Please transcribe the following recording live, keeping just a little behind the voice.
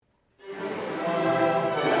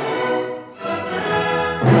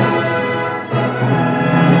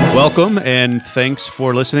Welcome, and thanks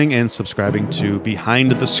for listening and subscribing to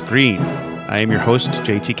Behind the Screen. I am your host,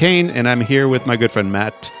 JT Kane, and I'm here with my good friend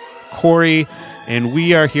Matt Corey, and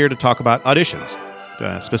we are here to talk about auditions,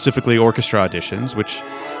 specifically orchestra auditions, which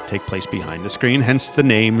take place behind the screen, hence the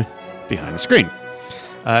name Behind the Screen.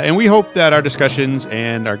 And we hope that our discussions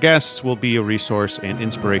and our guests will be a resource and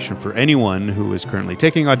inspiration for anyone who is currently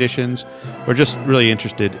taking auditions or just really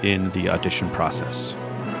interested in the audition process.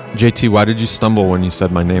 JT, why did you stumble when you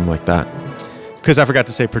said my name like that? Because I forgot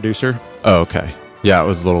to say producer. Oh, okay. Yeah, it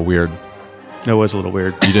was a little weird. It was a little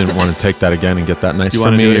weird. You didn't want to take that again and get that nice you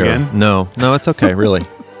from me? Do it again? No, it's okay, really.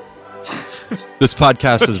 This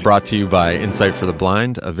podcast is brought to you by Insight for the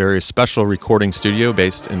Blind, a very special recording studio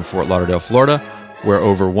based in Fort Lauderdale, Florida, where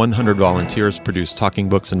over 100 volunteers produce talking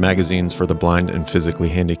books and magazines for the blind and physically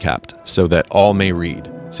handicapped, so that all may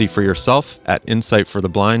read. See for yourself at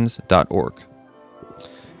insightfortheblind.org.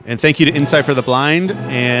 And thank you to Insight for the Blind,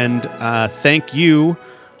 and thank you,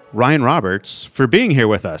 Ryan Roberts, for being here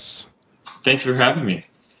with us. Thank you for having me.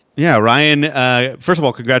 Yeah, Ryan, first of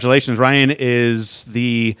all, congratulations. Ryan is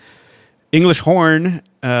the English horn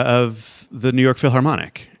of the New York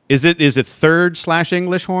Philharmonic. Is it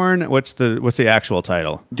third/English horn? What's the actual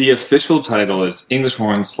title? The official title is English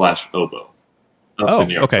horn / oboe of the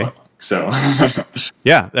New York Philharmonic. So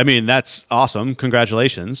yeah, I mean, that's awesome.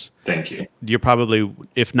 Congratulations. Thank you. You're probably,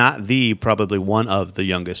 if not probably one of the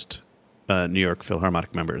youngest New York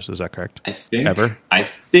Philharmonic members. Is that correct? I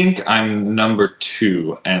think I'm number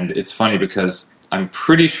 2, and it's funny because I'm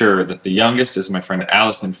pretty sure that the youngest is my friend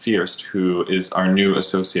Allison Fierst, who is our new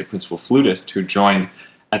associate principal flutist, who joined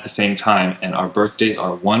at the same time, and our birthdays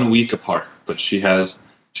are 1 week apart, but she has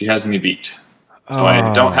me beat. So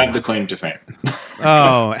I don't have the claim to fame.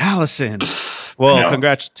 Oh, Allison. Well,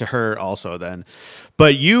 congrats to her also then.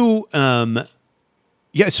 But you,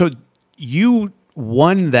 so you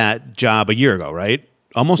won that job a year ago, right?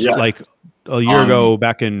 Almost like a year ago,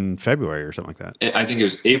 back in February or something like that. I think it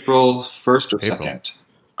was April 1st or 2nd.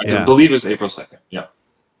 I believe it was April 2nd, yeah.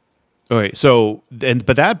 Okay, so,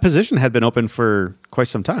 but that position had been open for quite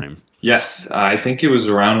some time. Yes, I think it was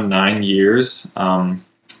around 9 years,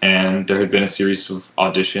 and there had been a series of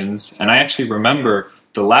auditions. And I actually remember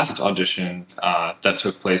the last audition that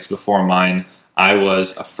took place before mine. I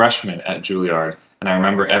was a freshman at Juilliard, and I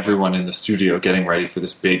remember everyone in the studio getting ready for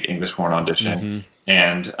this big English horn audition. Mm-hmm.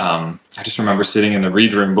 And I just remember sitting in the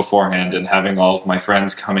read room beforehand and having all of my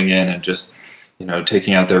friends coming in and just,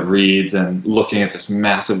 taking out their reeds and looking at this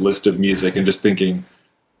massive list of music and just thinking,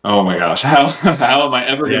 oh my gosh, how am I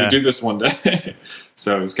ever going to do this one day?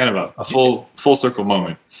 So it was kind of a full circle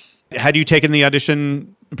moment. Had you taken the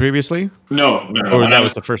audition previously? No. Or that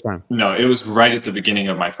was the first time? No, it was right at the beginning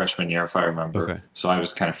of my freshman year, if I remember. Okay. So I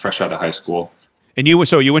was kind of fresh out of high school. And you went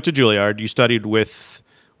to Juilliard. You studied with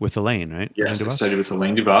Elaine, right? Yes, I studied with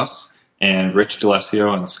Elaine Dubas and Rich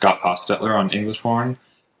D'Alessio and Scott Postetler on English horn.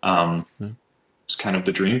 It's kind of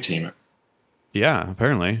the dream team. Yeah,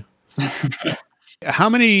 apparently. How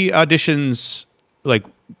many auditions, like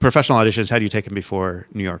professional auditions, had you taken before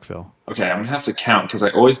New York Phil? Okay, I'm going to have to count because I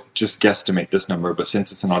always just guesstimate this number, but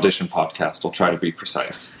since it's an audition podcast, I'll try to be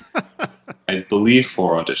precise. I believe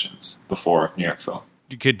 4 auditions before New York Phil.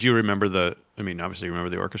 Could you remember obviously you remember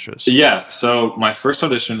the orchestras. Yeah, so my first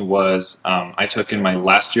audition was, I took in my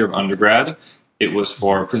last year of undergrad. It was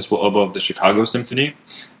for principal oboe of the Chicago Symphony.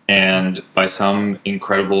 And by some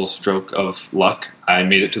incredible stroke of luck, I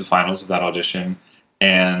made it to the finals of that audition.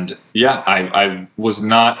 And I was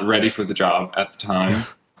not ready for the job at the time.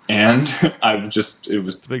 And it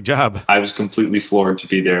was a big job. I was completely floored to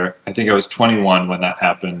be there. I think I was 21 when that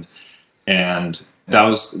happened. And that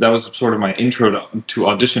was sort of my intro to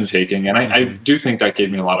audition taking. And I do think that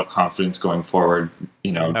gave me a lot of confidence going forward.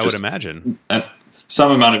 I would imagine.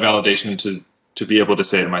 Some amount of validation to be able to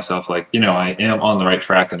say to myself, like, I am on the right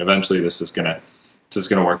track, and eventually this is gonna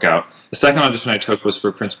work out. The second audition I took was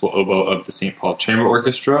for principal oboe of the St. Paul Chamber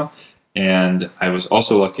Orchestra, and I was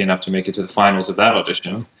also lucky enough to make it to the finals of that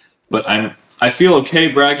audition. But I feel okay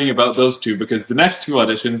bragging about those 2 because the next 2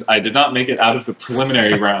 auditions I did not make it out of the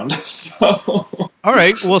preliminary round. So all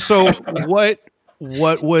right, well, so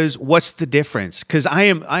what's the difference? Because I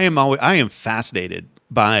am fascinated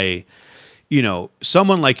by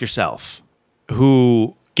someone like yourself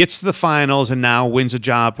who gets to the finals and now wins a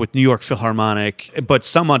job with New York Philharmonic, but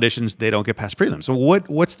some auditions, they don't get past prelims. So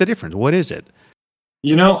what's the difference? What is it?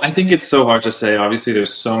 I think it's so hard to say. Obviously,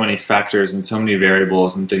 there's so many factors and so many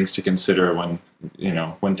variables and things to consider when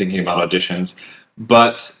thinking about auditions.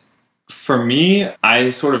 But for me, I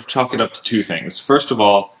sort of chalk it up to 2 things. First of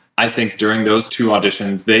all, I think during those two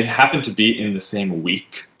auditions, they happened to be in the same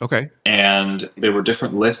week. Okay. And they were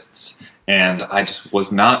different lists, and I just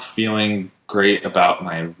was not feeling great about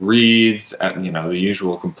my reads, the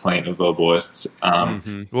usual complaint of oboists.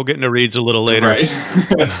 We'll get into reads a little later. Right.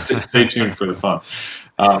 Stay tuned for the fun.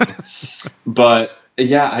 But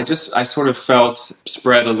yeah, I sort of felt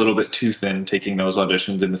spread a little bit too thin taking those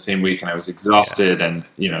auditions in the same week, and I was exhausted. Yeah.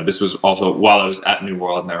 And, this was also while I was at New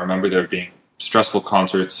World, and I remember there being stressful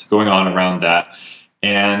concerts going on around that.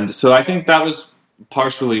 And so I think that was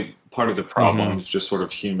partially part of the problem. It's just sort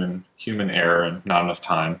of human error and not enough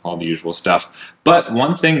time, all the usual stuff. But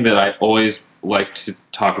one thing that I always like to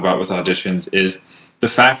talk about with auditions is the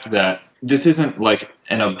fact that this isn't like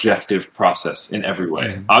an objective process in every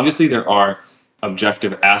way. Obviously, there are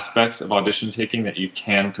objective aspects of audition taking that you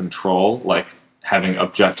can control, like having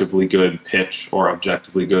objectively good pitch or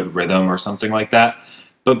objectively good rhythm or something like that.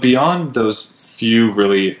 But beyond those few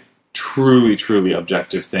really, truly, truly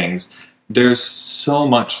objective things, there's so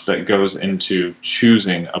much that goes into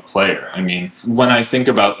choosing a player. I mean, when I think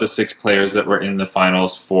about the 6 players that were in the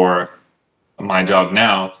finals for my job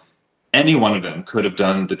now, any one of them could have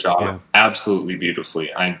done the job absolutely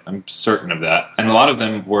beautifully. I'm certain of that. And a lot of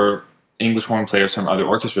them were English horn players from other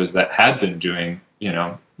orchestras that had been doing,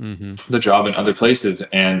 the job in other places.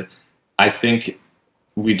 And I think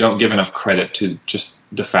we don't give enough credit to just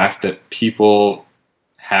the fact that people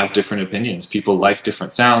have different opinions. People like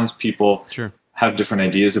different sounds. People have different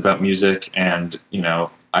ideas about music. And,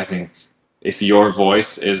 I think if your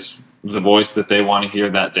voice is the voice that they want to hear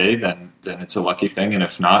that day, then it's a lucky thing. And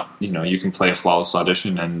if not, you can play a flawless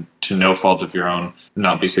audition and to no fault of your own,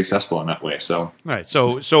 not be successful in that way. So right.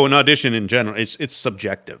 So an audition in general, it's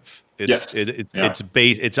subjective.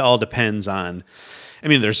 It's all depends on. I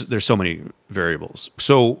mean, there's so many variables.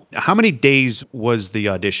 So how many days was the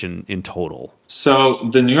audition in total? So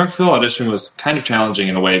the New York Phil audition was kind of challenging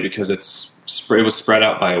in a way because it was spread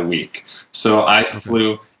out by a week. So I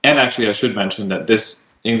flew, and actually I should mention that this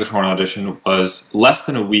English horn audition was less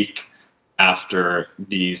than a week after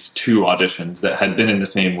these 2 auditions that had been in the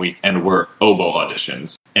same week and were oboe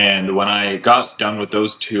auditions. And when I got done with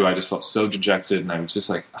those 2, I just felt so dejected, and I was just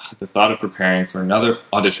like, the thought of preparing for another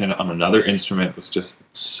audition on another instrument was just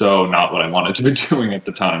so not what I wanted to be doing at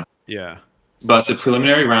the time. Yeah. But the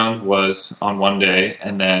preliminary round was on one day,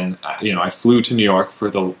 and then I flew to New York for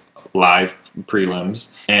the live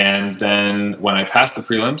prelims, and then when I passed the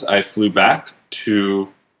prelims, I flew back to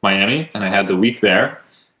Miami, and I had the week there.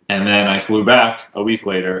 And then I flew back a week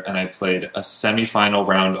later, and I played a semifinal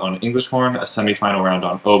round on English horn, a semifinal round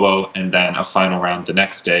on oboe, and then a final round the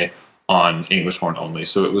next day on English horn only.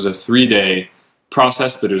 So it was a 3-day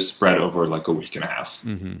process, but it was spread over like a week and a half.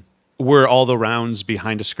 Were all the rounds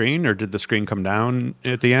behind a screen, or did the screen come down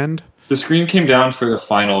at the end? The screen came down for the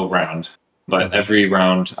final round, but every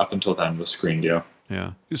round up until then was screened, yeah.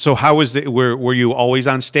 Yeah. So how was were you always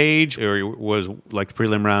on stage, or was like the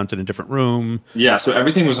prelim rounds in a different room? Yeah. So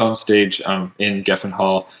everything was on stage in Geffen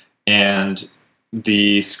Hall, and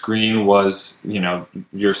the screen was,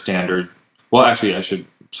 your standard. Well, actually, I should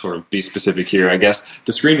sort of be specific here. I guess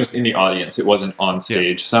the screen was in the audience. It wasn't on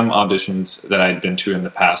stage. Yeah. Some auditions that I'd been to in the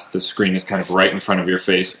past, the screen is kind of right in front of your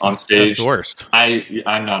face on stage. That's the worst.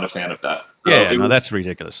 I'm not a fan of that. So that's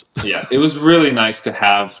ridiculous. Yeah. It was really nice to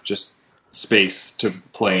have just space to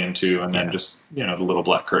play into, and then just the little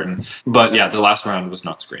black curtain. But yeah, the last round was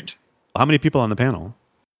not screened. How many people on the panel?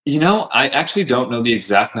 I actually don't know the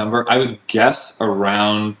exact number. I would guess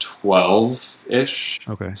around 12-ish.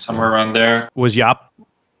 Okay, somewhere around there. Was Jaap?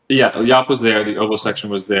 Yeah, Jaap was there. The oboe section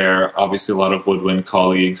was there. Obviously, a lot of woodwind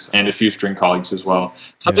colleagues and a few string colleagues as well.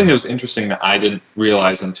 Something that was interesting that I didn't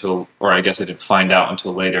realize until, or I guess I didn't find out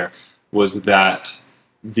until later, was that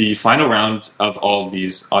the final round of all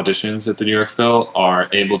these auditions at the New York Phil are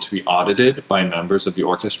able to be audited by members of the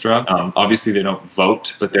orchestra. Obviously, they don't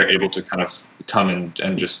vote, but they're able to kind of come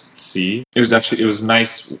and just see. It was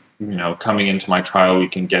nice, coming into my trial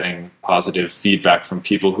week and getting positive feedback from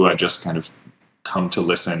people who had just kind of come to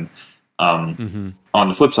listen. On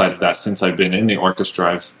the flip side of that, since I've been in the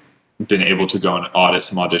orchestra, I've been able to go and audit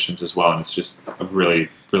some auditions as well, and it's just a really,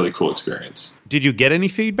 really cool experience. Did you get any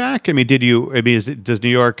feedback? I mean, does New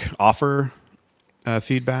York offer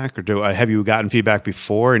feedback, or have you gotten feedback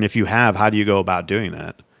before? And if you have, how do you go about doing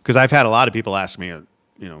that? Because I've had a lot of people ask me,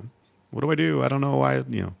 what do I do? I don't know why,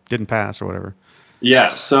 didn't pass or whatever.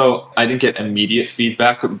 Yeah, so I didn't get immediate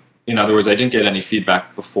feedback. In other words, I didn't get any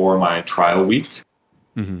feedback before my trial week.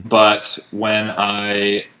 But when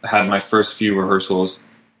I had my first few rehearsals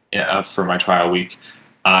for my trial week,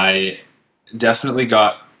 I definitely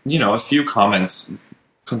got, a few comments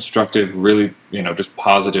constructive, really, just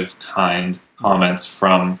positive, kind comments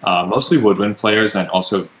from mostly woodwind players and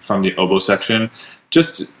also from the oboe section.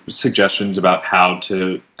 Just suggestions about how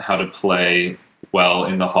to play well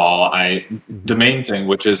in the hall. The main thing,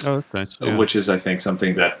 which is I think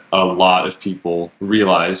something that a lot of people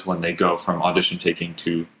realize when they go from audition taking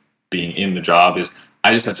to being in the job, is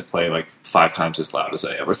I just had to play like 5 times as loud as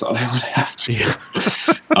I ever thought I would have to.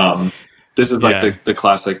 Yeah. This is like the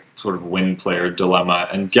classic sort of wind player dilemma,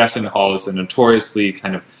 and Geffen Hall is a notoriously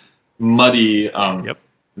kind of muddy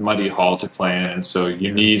hall to play in, and so you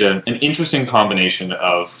need an interesting combination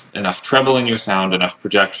of enough treble in your sound, enough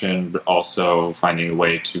projection, but also finding a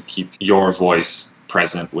way to keep your voice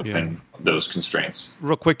present within those constraints.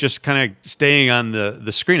 Real quick, just kind of staying on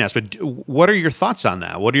the screen aspect, what are your thoughts on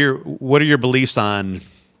that? What are your beliefs on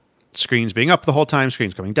screens being up the whole time,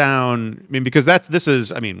 screens coming down? I mean, because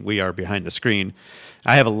we are behind the screen.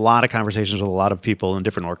 I have a lot of conversations with a lot of people in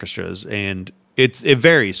different orchestras, and it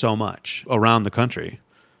varies so much around the country.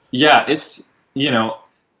 Yeah, it's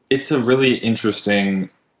a really interesting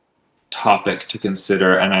topic to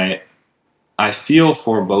consider, and I feel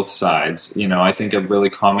for both sides. I think a really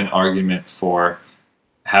common argument for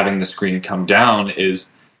having the screen come down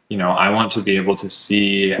is, I want to be able to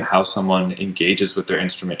see how someone engages with their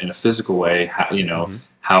instrument in a physical way,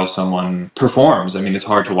 how someone performs. I mean, it's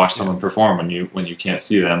hard to watch someone perform when you can't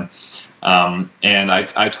see them. And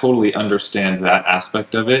I totally understand that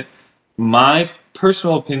aspect of it. My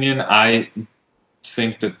personal opinion, I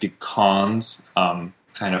think that the cons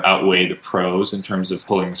kind of outweigh the pros in terms of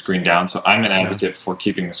pulling the screen down. So I'm an advocate for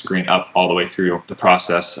keeping the screen up all the way through the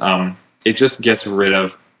process. It just gets rid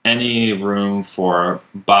of any room for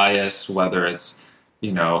bias, whether it's,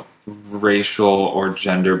 racial or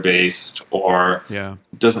gender-based, or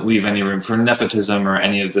doesn't leave any room for nepotism or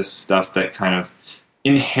any of this stuff that kind of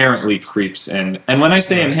inherently creeps in. And when I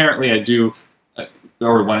say inherently,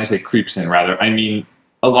 or when I say creeps in, rather, I mean,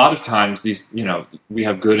 a lot of times these, we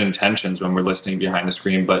have good intentions when we're listening behind the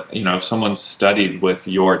screen, but, if someone's studied with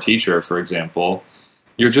your teacher, for example,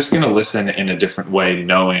 you're just going to listen in a different way,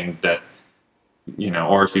 knowing that,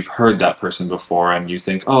 or if you've heard that person before and you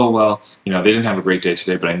think, oh, well, they didn't have a great day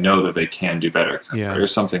today, but I know that they can do better, or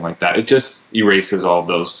something like that. It just erases all of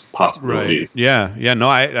those possibilities. Right. Yeah. No,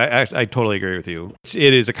 I totally agree with you.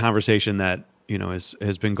 It is a conversation that,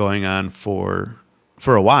 has been going on for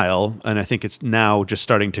a while, and I think it's now just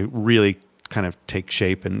starting to really kind of take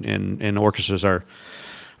shape, and orchestras are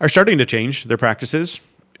starting to change their practices,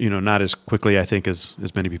 not as quickly, I think, as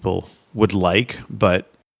many people would like, but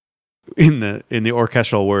in the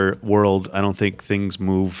orchestral world, I don't think things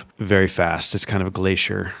move very fast. It's kind of a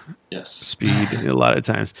glacier speed a lot of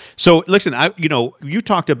times. So listen, you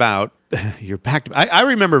talked about your back. I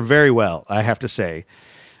remember very well, I have to say,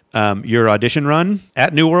 your audition run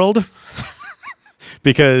at New World,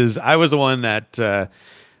 because I was the one that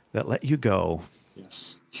let you go.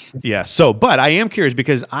 Yes. Yeah. So, but I am curious,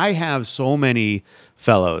 because I have so many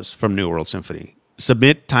fellows from New World Symphony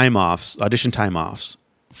submit audition time offs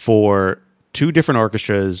for 2 different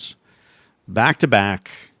orchestras, back to back,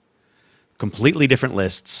 completely different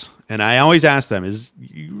lists. And I always ask them,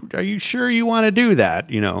 are you sure you want to do that?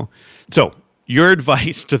 So your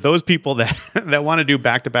advice to those people that want to do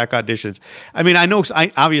back to back auditions. I mean,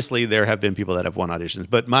 obviously there have been people that have won auditions,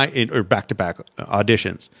 but or back to back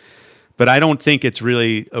auditions, but I don't think it's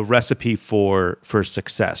really a recipe for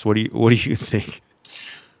success. What do you think?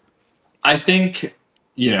 I think,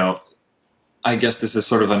 I guess this is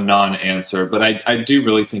sort of a non-answer, but I do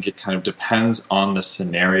really think it kind of depends on the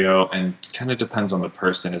scenario and kind of depends on the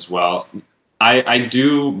person as well. I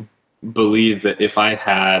do believe that if I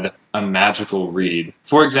had a magical read,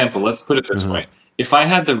 for example, let's put it this way. If I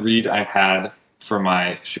had the read I had for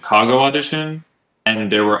my Chicago audition,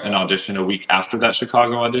 and there were an audition a week after that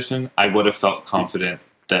Chicago audition, I would have felt confident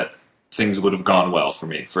that things would have gone well for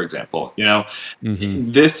me, for example.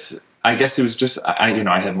 This... I guess it was just,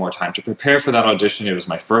 I had more time to prepare for that audition. It was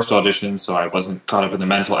my first audition, so I wasn't caught up in the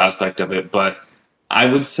mental aspect of it. But I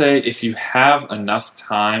would say if you have enough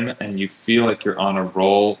time and you feel like you're on a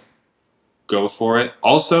roll, go for it.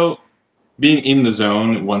 Also, being in the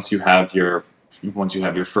zone once you have your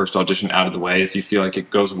first audition out of the way, if you feel like it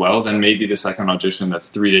goes well, then maybe the second audition that's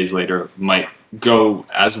 3 days later might go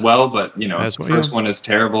as well. But, if the first one is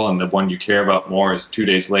terrible and the one you care about more is 2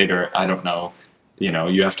 days later, I don't know.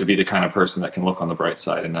 You have to be the kind of person that can look on the bright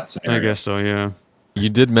side in that scenario. I guess so, yeah. You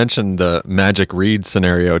did mention the magic reed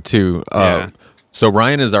scenario too. So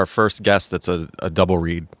Ryan is our first guest that's a double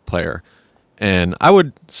reed player. And I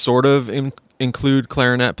would sort of include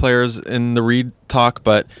clarinet players in the reed talk,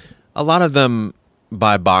 but a lot of them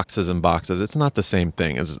buy boxes and boxes. It's not the same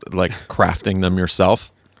thing as like crafting them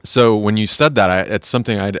yourself. So when you said that, it's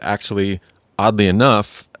something I'd actually, oddly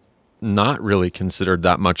enough, not really considered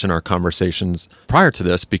that much in our conversations prior to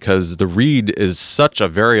this, because the reed is such a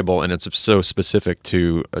variable and it's so specific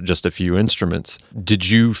to just a few instruments. Did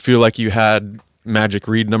you feel like you had magic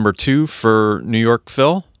reed number 2 for New York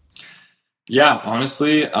Phil? Yeah,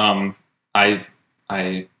 honestly, I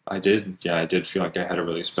did. Yeah, I did feel like I had a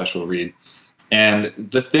really special reed. And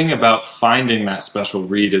the thing about finding that special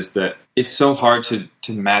reed is that it's so hard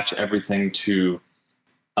to match everything to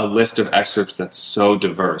a list of excerpts that's so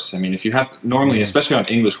diverse. I mean, if you have normally, especially on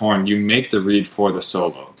English horn, you make the reed for the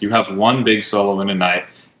solo. You have one big solo in a night,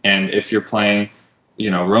 and if you're playing,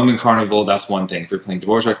 Roman Carnival, that's one thing. If you're playing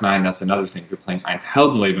Dvorak 9, that's another thing. If you're playing Ein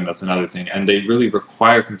Heldenleben, that's another thing. And they really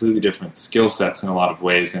require completely different skill sets in a lot of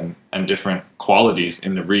ways and different qualities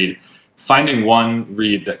in the reed. Finding one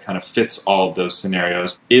reed that kind of fits all of those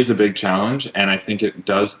scenarios is a big challenge, and I think it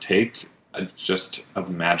does take just a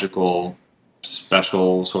magical,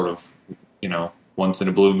 special sort of, once in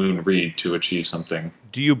a blue moon reed to achieve something.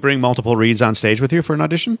 Do you bring multiple reeds on stage with you for an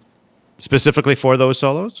audition? Specifically for those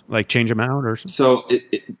solos? Like change them out or something? So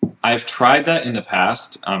I've tried that in the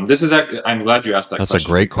past. I'm glad you asked that question. That's a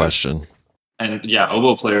great question. And yeah,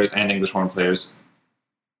 oboe players and English horn players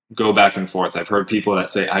go back and forth. I've heard people that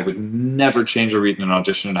say, I would never change a reed in an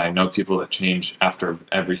audition, and I know people that change after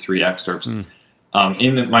every 3 excerpts.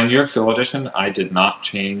 In my New York Phil audition, I did not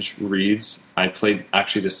change reeds. I played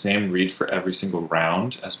actually the same reed for every single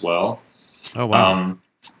round as well. Oh, wow.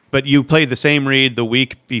 But you played the same reed the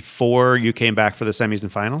week before you came back for the semis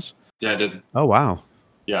and finals? Yeah, I did. Oh, wow.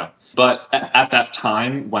 Yeah. But at that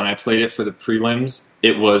time, when I played it for the prelims,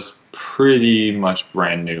 it was pretty much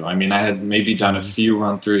brand new. I mean, I had maybe done a few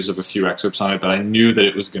run-throughs of a few excerpts on it, but I knew that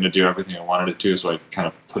it was going to do everything I wanted it to, so I kind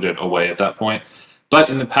of put it away at that point. But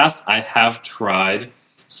in the past, I have tried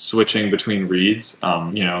switching between reeds,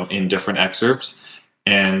 in different excerpts.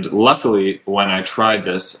 And luckily, when I tried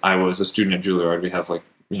this, I was a student at Juilliard. We have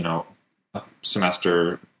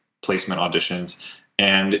semester placement auditions,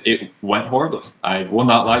 and it went horribly. I will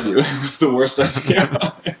not lie to you. It was the worst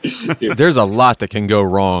idea. There's a lot that can go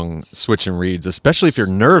wrong switching reeds, especially if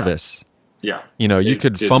you're nervous. Yeah. You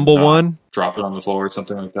could fumble one. Drop it on the floor or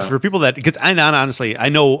something like that. For people that, because honestly, I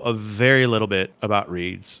know a very little bit about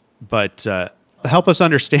reeds, but help us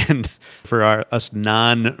understand for us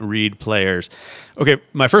non-reed players. Okay,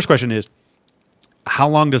 my first question is, how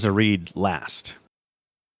long does a reed last?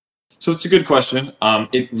 So it's a good question.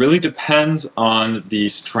 It really depends on the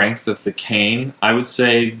strength of the cane. I would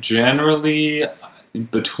say generally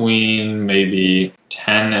between maybe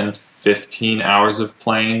 10 and 15 hours of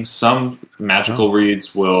playing. Some magical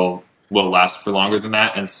reeds will last for longer than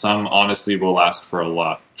that, and some honestly will last for a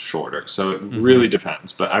lot shorter. So it really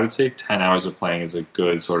depends. But I would say 10 hours of playing is a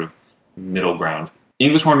good sort of middle ground.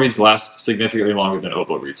 English horn reeds last significantly longer than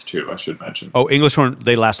oboe reeds too, I should mention. Oh, English horn,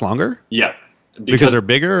 they last longer? Yeah. Because they're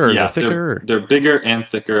bigger or they're thicker? They're bigger and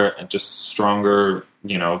thicker and just stronger,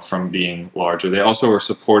 from being larger. They also are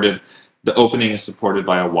supported. The opening is supported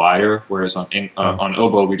by a wire, whereas on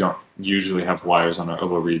oboe, we don't usually have wires on our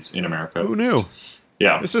oboe reeds in America. Who knew?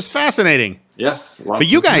 Yeah. This is fascinating. Yes. But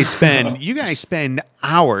you guys spend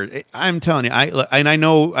hours. I'm telling you, I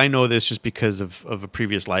know this just because of a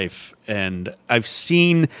previous life, and I've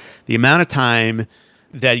seen the amount of time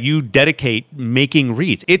that you dedicate making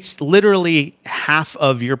reeds. It's literally half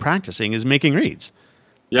of your practicing is making reeds.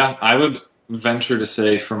 Yeah, I would venture to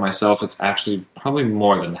say for myself, it's actually probably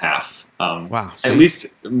more than half. Wow. At least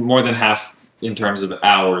more than half in terms of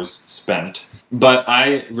hours spent. But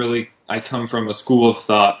I come from a school of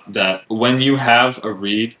thought that when you have a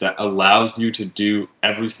reed that allows you to do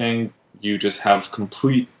everything, you just have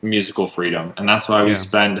complete musical freedom. And that's why we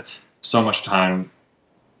spend so much time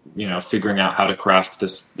figuring out how to craft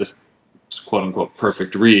this quote unquote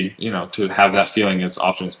perfect reed, to have that feeling as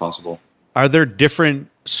often as possible. Are there different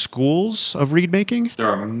schools of reed making? There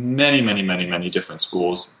are many, many, many, many different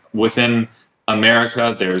schools. Within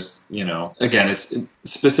America, there's, again, it's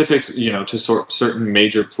specific, to certain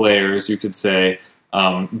major players, you could say.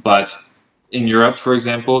 But in Europe, for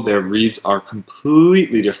example, their reeds are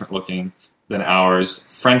completely different looking than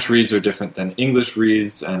ours. French reeds are different than English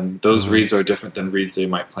reeds, and those reeds are different than reeds they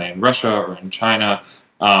might play in Russia or in China.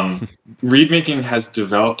 Reed making has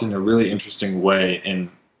developed in a really interesting way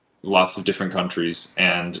in lots of different countries,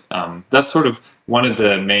 and that's sort of one of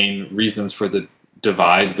the main reasons for the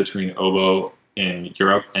divide between oboe in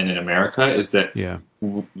Europe and in America is that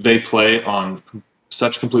they play on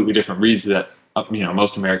such completely different reeds that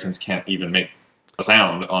most Americans can't even make a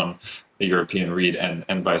sound on a European reed,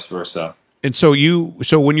 and vice versa. And so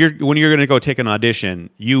when you're going to go take an audition,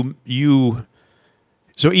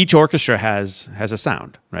 so each orchestra has a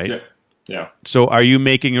sound, right? Yeah. Yeah. So are you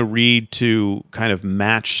making a read to kind of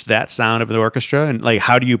match that sound of the orchestra? And like,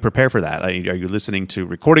 how do you prepare for that? Like, are you listening to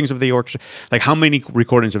recordings of the orchestra? Like, how many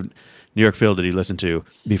recordings of New York Phil did you listen to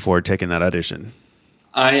before taking that audition?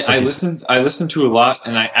 I listened to a lot,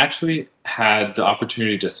 and I actually had the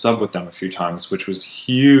opportunity to sub with them a few times, which was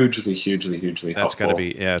hugely helpful. That's got to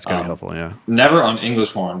be, it's got to be helpful, yeah. Never on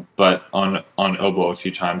English horn, but on oboe a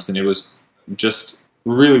few times, and it was just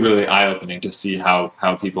really eye-opening to see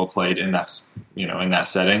how people played in that, in that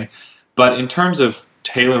setting. But in terms of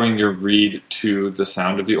tailoring your read to the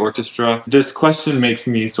sound of the orchestra, this question makes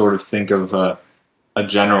me sort of think of a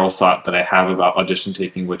general thought that I have about audition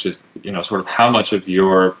taking, which is, sort of how much of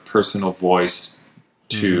your personal voice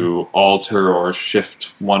to alter or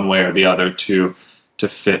shift one way or the other to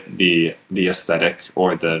fit the aesthetic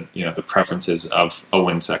or the preferences of a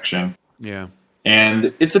wind section. Yeah.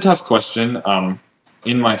 And it's a tough question.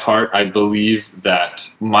 In my heart, I believe that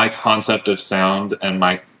my concept of sound and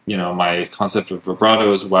my concept of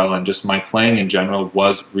vibrato as well, and just my playing in general,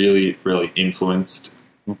 was really influenced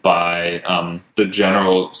by the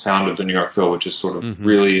general sound of the New York Phil, which is sort of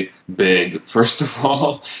really big, first of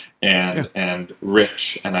all, and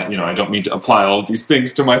rich. And I don't mean to apply all of these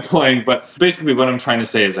things to my playing, but basically what I'm trying to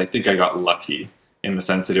say is I think I got lucky in the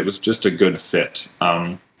sense that it was just a good fit.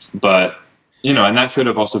 But and that could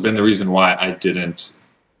have also been the reason why I didn't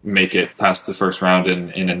make it past the first round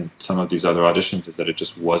in some of these other auditions, is that it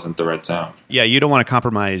just wasn't the right sound. Yeah, you don't want to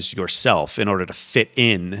compromise yourself in order to fit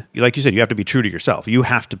in. Like you said, you have to be true to yourself. You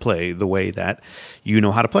have to play the way that you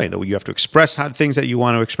know how to play. You have to express things that you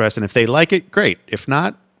want to express, and if they like it, great. If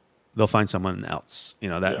not, they'll find someone else.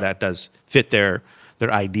 That does fit their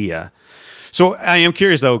idea. So I am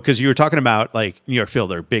curious though, because you were talking about like New York Phil,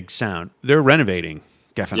 their big sound. They're renovating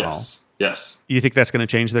Geffen Hall. Yes. You think that's going to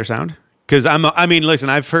change their sound? Because listen,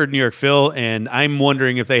 I've heard New York Phil, and I'm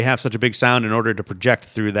wondering if they have such a big sound in order to project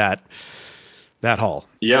through that hall.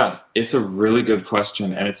 Yeah, it's a really good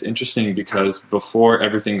question, and it's interesting because before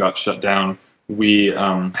everything got shut down, we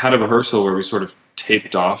had a rehearsal where we sort of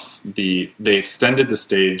taped off they extended the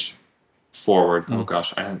stage forward. Oh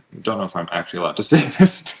gosh, I don't know if I'm actually allowed to say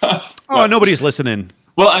this stuff. Oh, nobody's listening.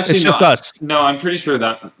 Well, actually, it's just us. No, I'm pretty sure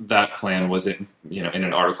that plan was in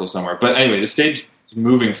an article somewhere. But anyway, the stage was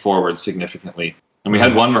moving forward significantly. And we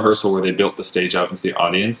had one rehearsal where they built the stage out into the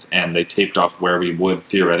audience, and they taped off where we would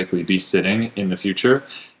theoretically be sitting in the future.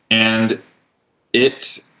 And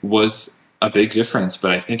it was a big difference,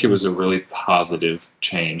 but I think it was a really positive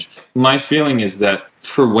change. My feeling is that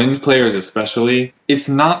for wind players especially, it's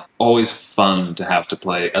not always fun to have to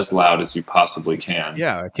play as loud as you possibly can.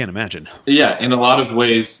 Yeah, I can't imagine. Yeah, in a lot of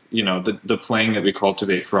ways, the playing that we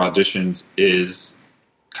cultivate for auditions is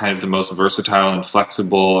kind of the most versatile and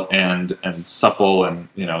flexible and supple and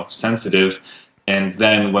sensitive. And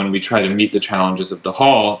then when we try to meet the challenges of the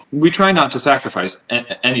hall, we try not to sacrifice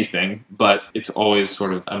anything, but it's always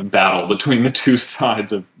sort of a battle between the two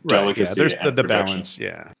sides of delicacy. Yeah, there's and the production. balance.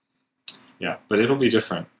 Yeah, but it'll be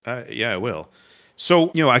different. Yeah, it will.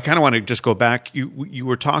 So, I kind of want to just go back. You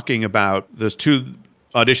were talking about those two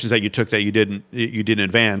auditions that you took that you didn't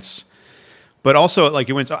advance, but also like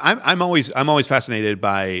you went. So I'm always fascinated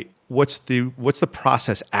by what's the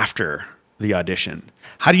process after the audition.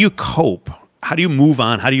 How do you cope? How do you move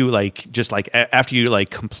on? How do you after you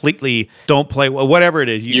completely don't play whatever it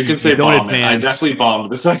is? You can say bomb. I definitely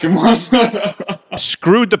bombed the second one.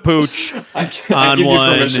 Screwed the pooch on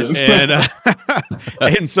one,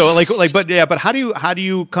 and so but how do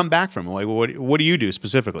you come back from it? Like what do you do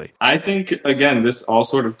specifically? I think again, this all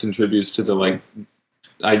sort of contributes to the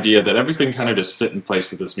idea that everything kind of just fit in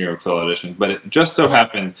place with this New York Phil audition. But it just so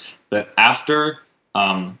happened that after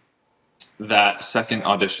that second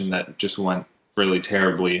audition that just went really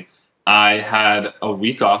terribly, I had a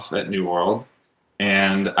week off at New World,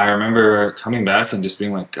 and I remember coming back and just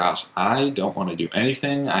being like, gosh, I don't want to do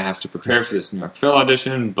anything. I have to prepare for this New York Phil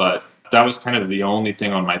audition, but that was kind of the only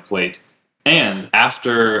thing on my plate. And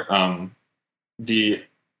after the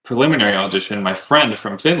preliminary audition, my friend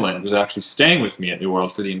from Finland was actually staying with me at New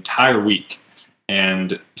World for the entire week.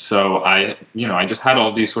 And so I just had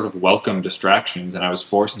all these sort of welcome distractions, and I was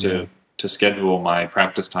forced to schedule my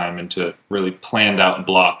practice time into really planned out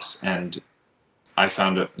blocks, and I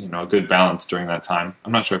found a good balance during that time.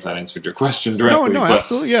 I'm not sure if that answered your question directly. No,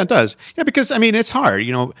 absolutely. Yeah, it does. Yeah, because it's hard.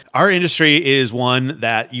 Our industry is one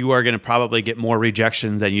that you are going to probably get more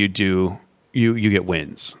rejection than you do you get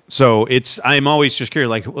wins. So I'm always just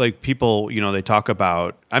curious, like people, they talk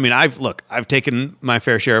about, I mean, I've taken my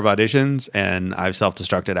fair share of auditions and I've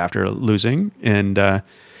self-destructed after losing. And,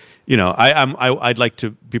 I'd like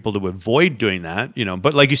people to avoid doing that,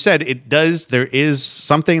 but like you said, there is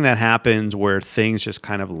something that happens where things just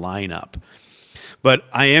kind of line up. But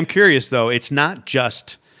I am curious though, it's not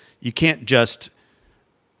just, you can't just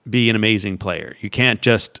be an amazing player. You can't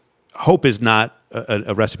just, hope is not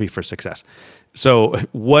a recipe for success. So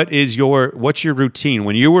what's your routine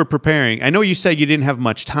when you were preparing? I know you said you didn't have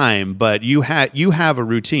much time, but you have a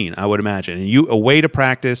routine, I would imagine, and a way to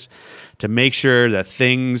practice to make sure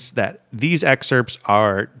that these excerpts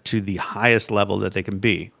are to the highest level that they can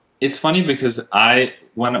be. It's funny because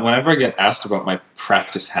whenever I get asked about my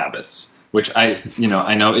practice habits, which I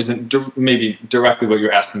know isn't maybe directly what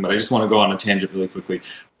you're asking, but I just want to go on a tangent really quickly.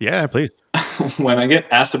 Yeah, please. When I get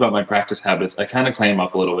asked about my practice habits, I kind of claim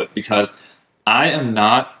up a little bit because I am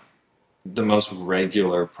not the most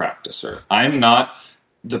regular practicer. I'm not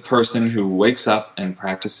the person who wakes up and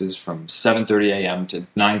practices from 7:30 a.m. to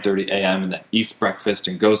 9:30 a.m. and then eats breakfast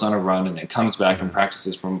and goes on a run and then comes back and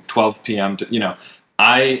practices from 12 p.m. to,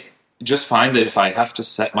 I just find that if I have to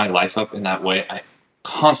set my life up in that way, I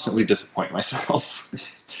constantly disappoint myself.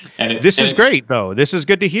 This is great, though. This is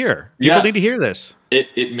good to hear. People need to hear this.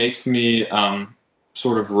 It makes me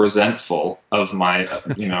sort of resentful of my,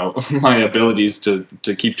 my abilities to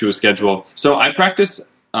keep to a schedule. So I practice,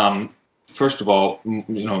 first of all,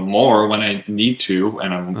 more when I need to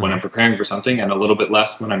and when I'm preparing for something, and a little bit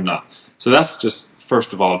less when I'm not. So that's just,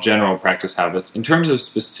 first of all, general practice habits. In terms of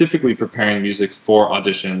specifically preparing music for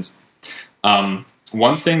auditions,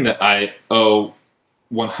 one thing that I owe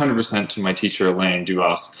 100% to my teacher, Elaine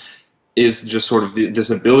Duas, is just sort of this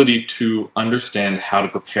ability to understand how to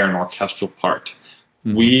prepare an orchestral part.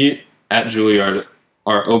 Mm-hmm. We at Juilliard,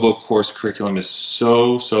 our oboe course curriculum is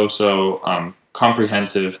so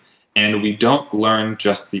comprehensive, and we don't learn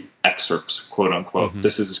just the excerpts, quote unquote. Mm-hmm.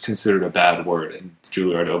 This is considered a bad word in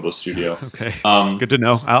Juilliard Oboe Studio. Okay, good to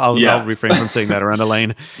know. I'll refrain from saying that around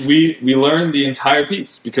Elaine. We learn the entire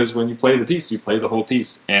piece, because when you play the piece, you play the whole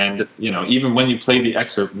piece, and even when you play the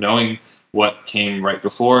excerpt, knowing what came right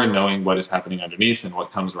before and knowing what is happening underneath and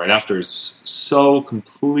what comes right after is so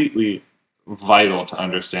completely vital to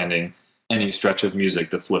understanding any stretch of music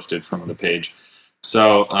that's lifted from the page.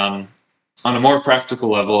 So on a more practical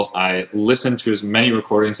level, I listen to as many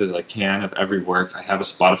recordings as I can of every work. I have a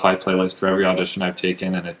Spotify playlist for every audition I've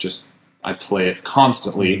taken, and I play it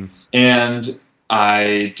constantly. Mm-hmm. And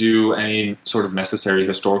I do any sort of necessary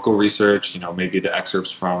historical research, maybe the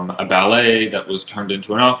excerpts from a ballet that was turned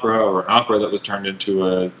into an opera, or an opera that was turned into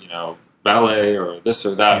a, ballet, or this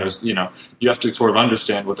or that. Yeah. Or, you have to sort of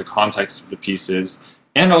understand what the context of the piece is.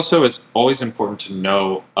 And also, it's always important to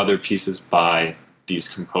know other pieces by these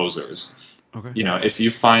composers. Okay. If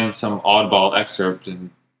you find some oddball excerpt,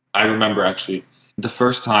 and I remember actually the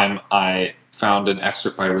first time I found an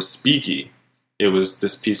excerpt by Respighi, it was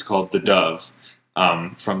this piece called The Dove,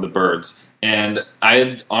 from the Birds. And I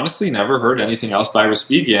had honestly never heard anything else by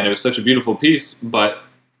Respighi, and it was such a beautiful piece, but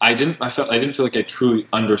I didn't feel like I truly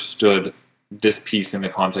understood this piece in the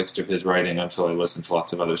context of his writing until I listened to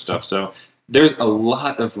lots of other stuff. So there's a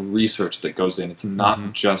lot of research that goes in. It's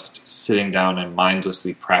not just sitting down and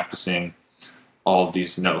mindlessly practicing all of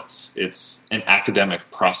these notes. It's an academic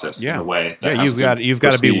process in a way. You've got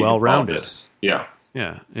to be well-rounded. Yeah.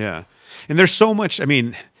 And there's so much. I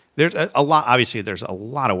mean, there's a lot. Obviously, there's a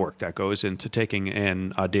lot of work that goes into taking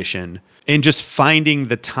an audition and just finding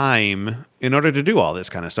the time in order to do all this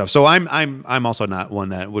kind of stuff. So I'm also not one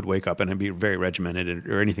that would wake up and be very regimented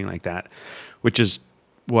or anything like that, which is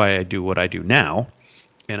why I do what I do now.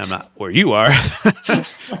 And I'm not where you are,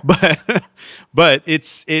 but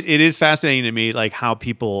it is fascinating to me, like how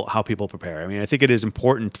people prepare. I mean, I think it is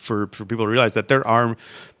important for people to realize that there are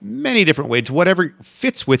many different ways, whatever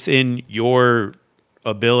fits within your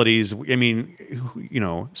abilities. I mean,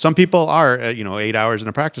 some people are 8 hours in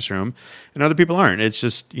a practice room, and other people aren't. It's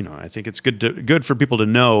just I think it's good for people to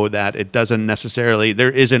know that it doesn't necessarily,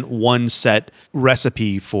 there isn't one set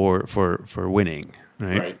recipe for winning,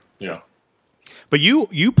 right? Right. Yeah. But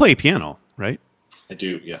you play piano, right? I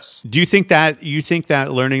do, yes. Do you think that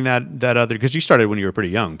learning that other, because you started when you were pretty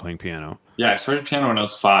young playing piano? Yeah, I started piano when I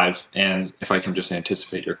was 5, and if I can just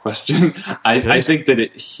anticipate your question, I think that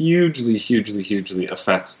it hugely, hugely, hugely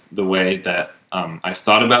affects the way that I've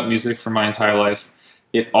thought about music for my entire life.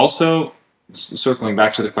 It also, circling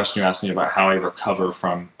back to the question you asked me about how I recover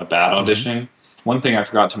from a bad audition, one thing I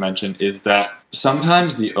forgot to mention is that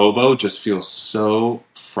sometimes the oboe just feels so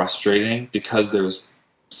frustrating because there's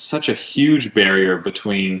such a huge barrier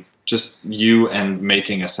between just you and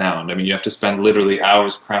making a sound. I mean, you have to spend literally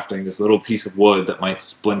hours crafting this little piece of wood that might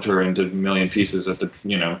splinter into a million pieces at the,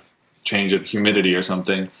 change of humidity or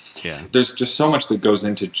something. Yeah. There's just so much that goes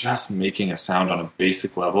into just making a sound on a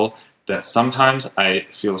basic level that sometimes I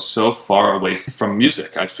feel so far away from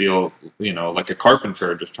music. I feel, like a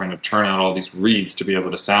carpenter just trying to churn out all these reeds to be able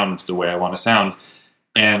to sound the way I want to sound.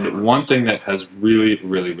 And one thing that has really,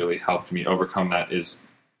 really, really helped me overcome that is,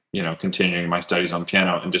 continuing my studies on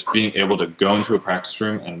piano and just being able to go into a practice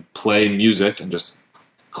room and play music and just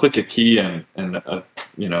click a key and note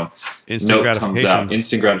comes out.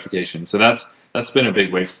 Instant gratification. So that's been a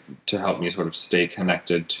big way to help me sort of stay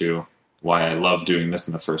connected to why I love doing this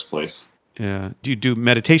in the first place. Yeah. Do you do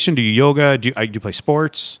meditation? Do you yoga? Do you play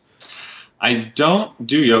sports? I don't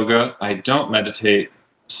do yoga. I don't meditate.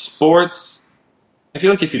 Sports, I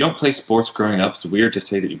feel like if you don't play sports growing up, it's weird to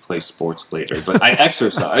say that you play sports later, but I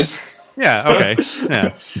exercise. Yeah, okay.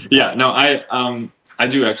 Yeah. Yeah, no, I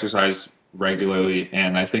do exercise regularly,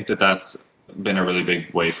 and I think that that's been a really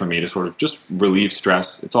big way for me to sort of just relieve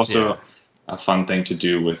stress. It's also a fun thing to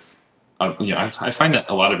do with, I find that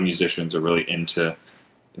a lot of musicians are really into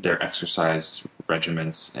their exercise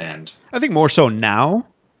regimens, and I think more so now.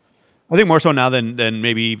 Than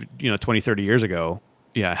maybe 20, 30 years ago.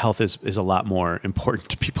 Yeah, health is a lot more important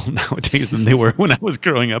to people nowadays than they were when I was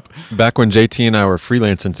growing up. Back when JT and I were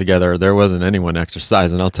freelancing together, there wasn't anyone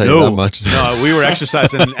exercising, I'll tell you that much. No, we were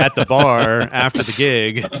exercising at the bar after the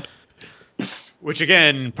gig, which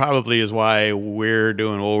again probably is why we're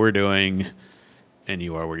doing what we're doing and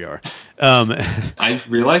you are where you are.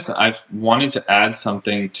 I've realized that I've wanted to add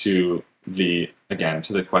something to the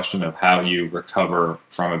question of how you recover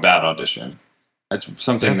from a bad audition. That's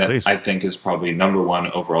something that I think is probably number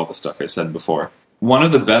one over all the stuff I said before. One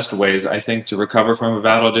of the best ways, I think, to recover from a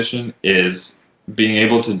bad audition is being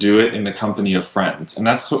able to do it in the company of friends. And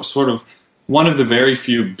that's sort of one of the very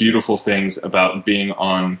few beautiful things about being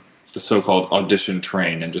on the so-called audition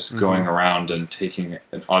train and just going around and taking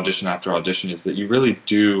an audition after audition is that you really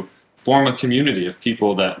do form a community of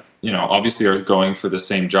people that obviously are going for the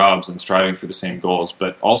same jobs and striving for the same goals,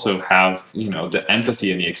 but also have, the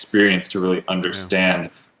empathy and the experience to really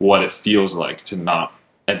understand what it feels like to not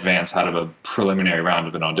advance out of a preliminary round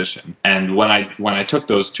of an audition. And when I took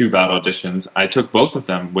those two bad auditions, I took both of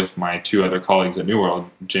them with my two other colleagues at New World,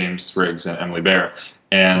 James Riggs and Emily Bear.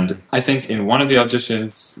 And I think in one of the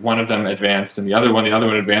auditions, one of them advanced, and the other one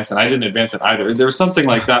advanced, and I didn't advance it either. There was something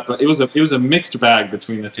like that, but it was a mixed bag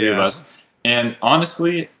between the three of us. And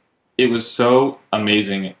honestly, it was so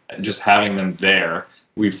amazing just having them there.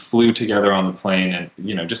 We flew together on the plane,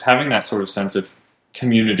 and just having that sort of sense of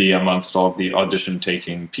community amongst all the audition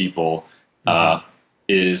taking people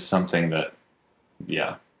is something that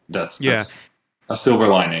that's a silver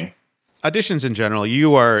lining. Auditions in general,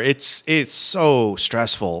 it's so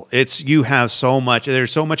stressful. You have so much,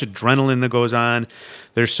 there's so much adrenaline that goes on.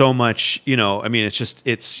 There's so much,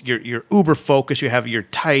 you're uber focused. You're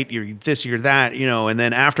tight, you're this, you're that, and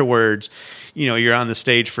then afterwards, you're on the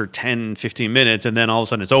stage for 10, 15 minutes and then all of a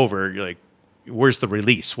sudden it's over. You're like, where's the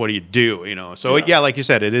release? What do you do? So like you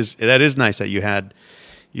said, that is nice that you had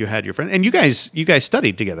your friend, and you guys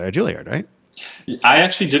studied together at Juilliard, right? I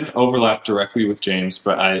actually didn't overlap directly with James,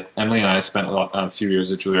 but Emily and I spent a few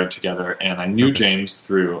years at Juilliard together, and I knew James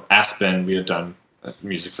through Aspen. We had done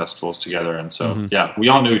music festivals together, and so we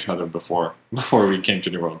all knew each other before we came to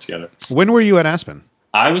New World together. When were you at Aspen?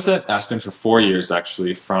 I was at Aspen for 4 years,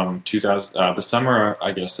 actually, from the summer,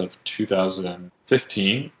 I guess, of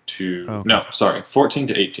 2015 to 14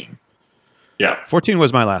 to 18. Yeah, 14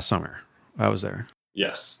 was my last summer. I was there.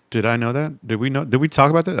 Yes. Did I know that? Did we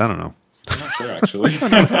talk about that? I don't know. I'm not sure, actually.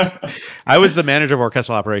 I was the manager of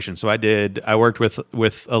orchestral operations, so I worked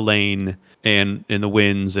with Elaine and in the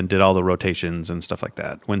winds and did all the rotations and stuff like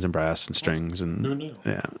that, winds and brass and strings and who knew?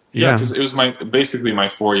 Yeah, because it was basically my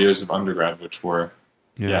 4 years of undergrad, which were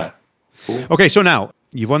cool. Okay, so now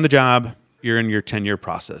you've won the job. You're in your tenure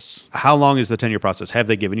process. How long is the tenure process? Have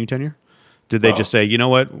they given you tenure? Did they just say, you know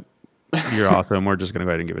what, you're awesome, we're just going to go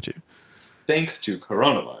ahead and give it to you? Thanks to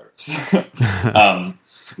coronavirus.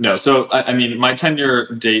 No, so I mean, my tenure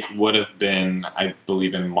date would have been, I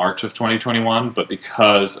believe, in March of 2021, but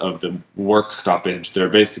because of the work stoppage,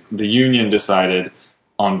 the union decided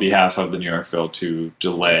on behalf of the New York Phil to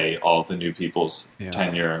delay all of the new people's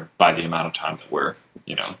tenure by the amount of time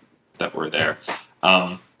that we're there.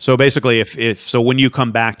 So basically, if when you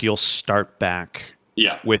come back, you'll start back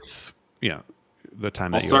with the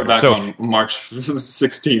time that I'll start back on March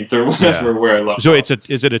 16th or whatever where I left. So off.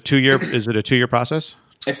 Is it a 2-year process?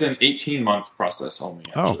 It's an 18-month process only,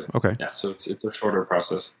 actually. Oh, okay. Yeah, so it's a shorter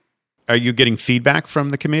process. are you getting feedback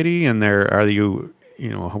from the committee, and are you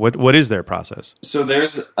what is their process? So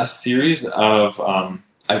there's a series of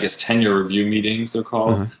I guess tenure review meetings they're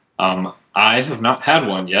called. I have not had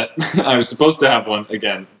one yet. I was supposed to have one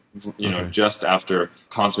again, just after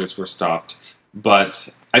concerts were stopped. But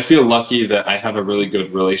I feel lucky that I have a really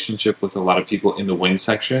good relationship with a lot of people in the WIN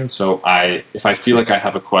section. So if I feel like I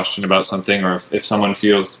have a question about something, or if someone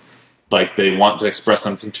feels like they want to express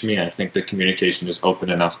something to me, I think the communication is open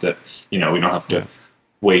enough that, we don't have to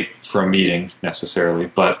wait for a meeting necessarily.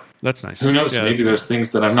 But that's nice. Who knows? Maybe there's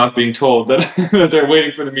things that I'm not being told that, that they're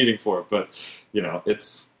waiting for the meeting for. But,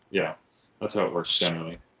 that's how it works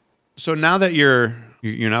generally. So now that you're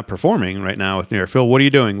not performing right now with New York Phil, what are you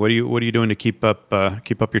doing? What are you doing to keep up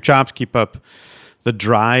your chops, keep up the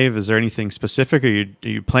drive? Is there anything specific? Are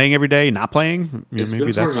you playing every day? Not playing? It's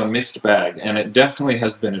been sort of a mixed bag, and it definitely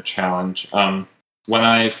has been a challenge. When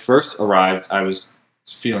I first arrived, I was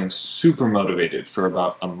feeling super motivated for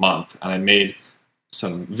about a month, and I made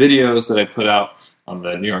some videos that I put out on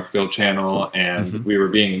the New York Phil channel, and we were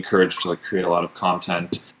being encouraged to create a lot of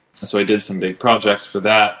content. And so I did some big projects for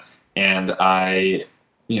that, and I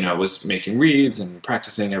was making reads and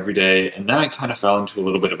practicing every day, and then I kind of fell into a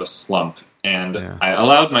little bit of a slump, and I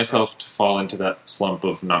allowed myself to fall into that slump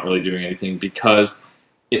of not really doing anything, because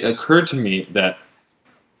it occurred to me that,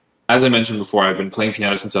 as I mentioned before, I've been playing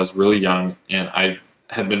piano since I was really young, and I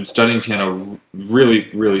had been studying piano really,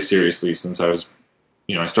 really seriously since I was,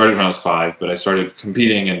 I started when I was 5, but I started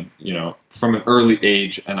competing and, from an early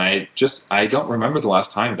age, and I don't remember the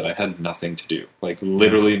last time that I had nothing to do,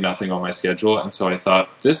 literally nothing on my schedule. And so I thought,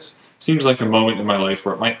 this seems like a moment in my life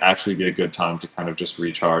where it might actually be a good time to kind of just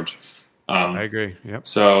recharge. I agree. Yep.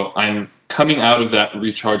 So I'm coming out of that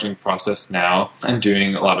recharging process now. I'm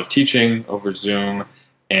doing a lot of teaching over Zoom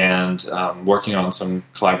and working on some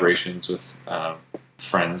collaborations with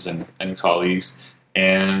friends and colleagues.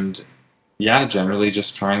 And generally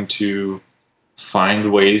just trying to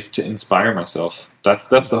find ways to inspire myself. That's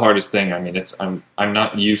the hardest thing. I mean, I'm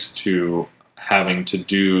not used to having to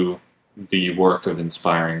do the work of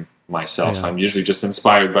inspiring myself. I'm usually just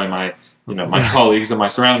inspired by my my colleagues and my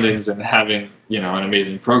surroundings, and having an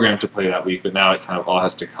amazing program to play that week. But now it kind of all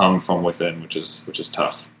has to come from within, which is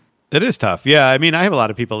tough. It is tough. Yeah. I mean, I have a lot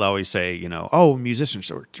of people that always say, musicians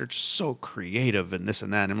are just so creative and this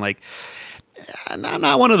and that. And I'm like, I'm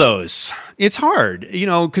not one of those. It's hard,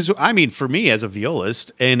 because for me as a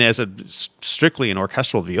violist and as a strictly an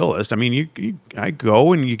orchestral violist, I mean, I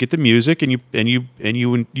go and you get the music and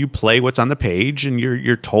you play what's on the page, and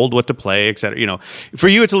you're told what to play, etc. For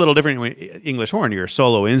you, it's a little different. English horn, you're a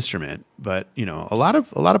solo instrument, but a lot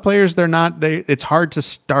of players, it's hard to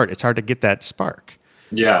start. It's hard to get that spark.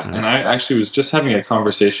 Yeah. And I actually was just having a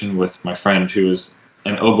conversation with my friend who is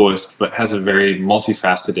an oboist, but has a very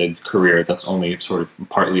multifaceted career that's only sort of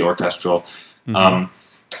partly orchestral. And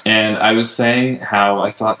I was saying how I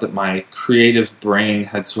thought that my creative brain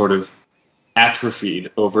had sort of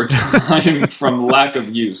atrophied over time from lack of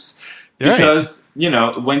use. Because,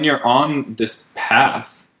 when you're on this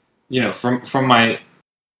path, from my,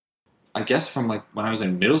 I guess from when I was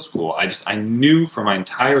in middle school, I knew for my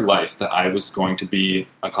entire life that I was going to be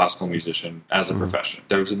a classical musician as a profession.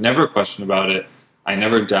 There was never a question about it. I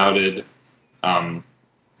never doubted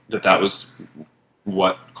that was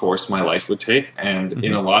what course my life would take. And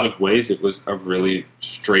in a lot of ways, it was a really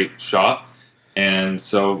straight shot. And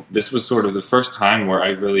so this was sort of the first time where I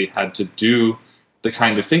really had to do the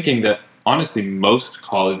kind of thinking that, honestly, most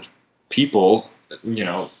college people,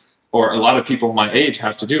 or a lot of people my age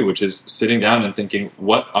have to do, which is sitting down and thinking,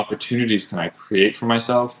 what opportunities can I create for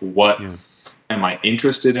myself? What am I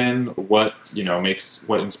interested in? What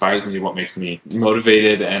what inspires me? What makes me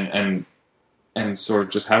motivated? And sort of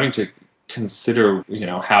just having to consider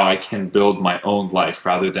how I can build my own life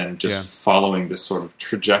rather than just following this sort of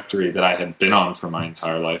trajectory that I had been on for my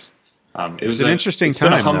entire life. It was an interesting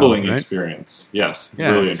time. Been a humbling experience. Yes,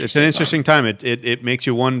 really interesting. It's an interesting time. It makes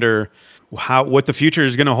you wonder what the future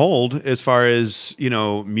is going to hold as far as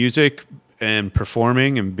music and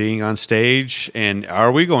performing and being on stage, and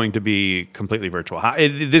are we going to be completely virtual?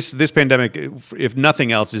 This pandemic, if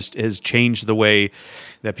nothing else, has changed the way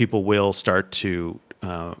that people will start to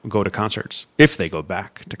go to concerts, if they go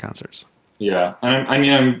back to concerts. Yeah, and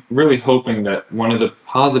I'm really hoping that one of the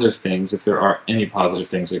positive things, if there are any positive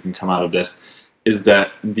things that can come out of this, is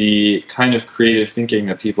that the kind of creative thinking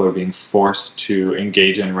that people are being forced to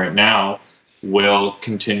engage in right now will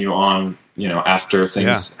continue on, after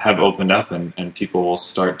things have opened up, and people will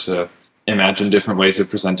start to imagine different ways of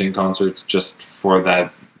presenting concerts just for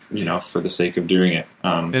that, for the sake of doing it.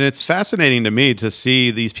 And it's fascinating to me to see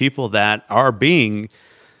these people that are being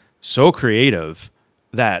so creative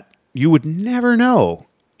that you would never know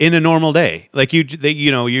in a normal day. Like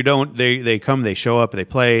they come, they show up, they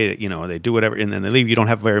play, they do whatever, and then they leave. You don't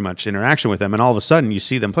have very much interaction with them, and all of a sudden you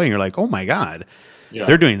see them playing. You're like, oh my God,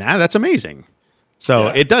 they're doing that. That's amazing. So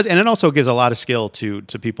it does, and it also gives a lot of skill to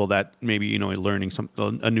people that maybe learning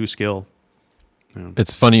a new skill.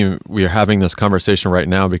 It's funny we are having this conversation right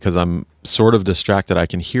now because I'm sort of distracted. I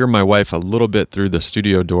can hear my wife a little bit through the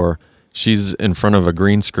studio door. She's in front of a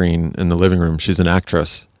green screen in the living room. She's an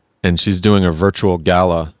actress, and she's doing a virtual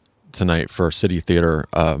gala tonight for City Theater,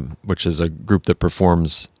 which is a group that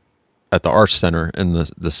performs at the Arts Center in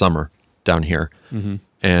the summer down here. Mm-hmm.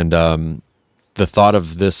 And the thought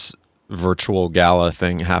of this virtual gala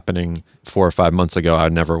thing happening 4 or 5 months ago, I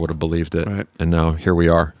never would have believed it. Right. And now here we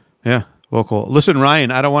are. Yeah. Well, cool. Listen, Ryan,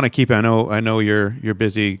 I don't want to keep. I know you're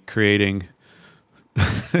busy creating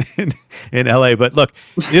in LA, but look,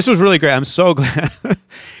 this was really great. I'm so glad.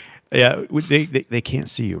 Yeah, they can't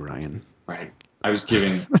see you, Ryan. Right. I was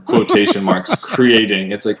giving quotation marks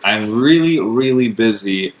creating. It's like I'm really, really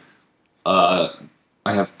busy. I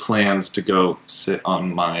have plans to go sit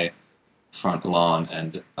on my front lawn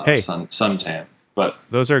and suntan. But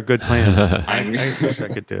those are good plans. I wish I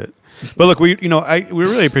could do it. But look, we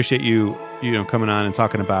really appreciate you coming on and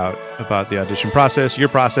talking about the audition process, your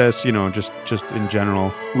process, just in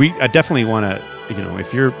general. I definitely want to,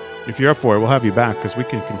 if you're up for it, we'll have you back because we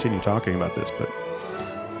can continue talking about this. But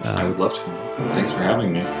I would love to. Thanks for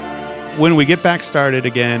having me. When we get back started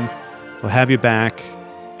again, we'll have you back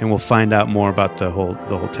and we'll find out more about the whole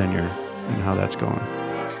tenure and how that's going.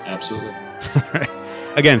 Absolutely. All right.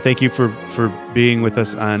 Again, thank you for being with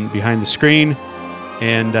us on Behind the Screen.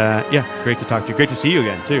 And great to talk to you. Great to see you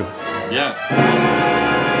again, too. Yeah.